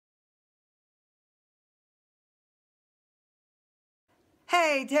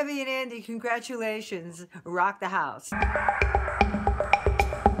Hey, Debbie and Andy, congratulations. Rock the house.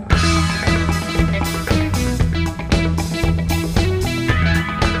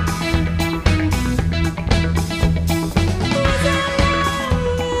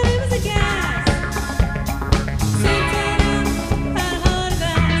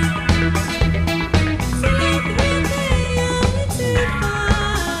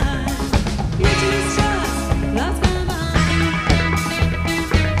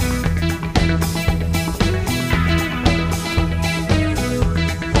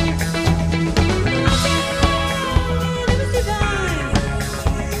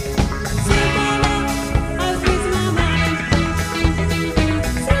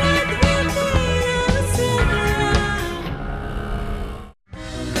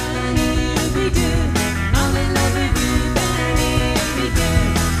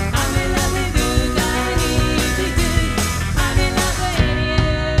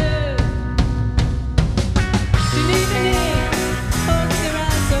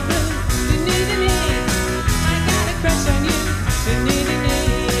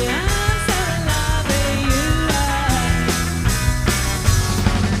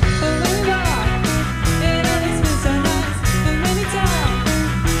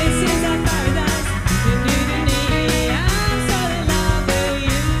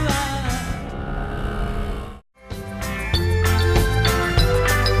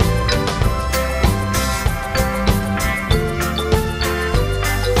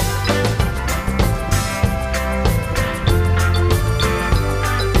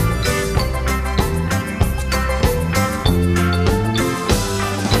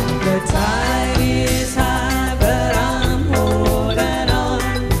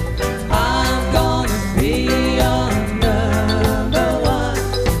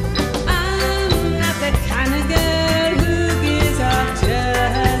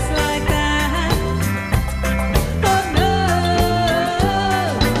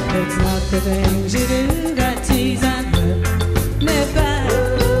 The things you do that tease and hurt me back,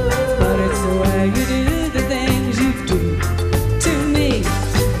 but it's the way you do the things you do to me.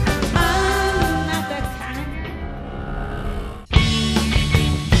 I'm not the kind.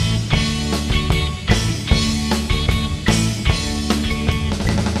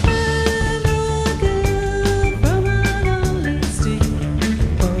 I know a girl from a lonely street,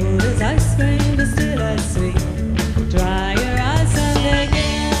 cold as ice cream but still as sweet. Dry your eyes someday, girl.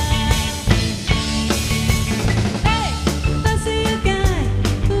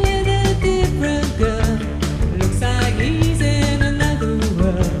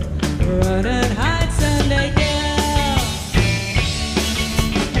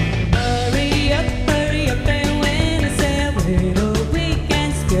 Hurry up, and when I say wait a week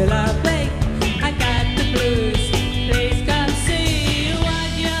and still I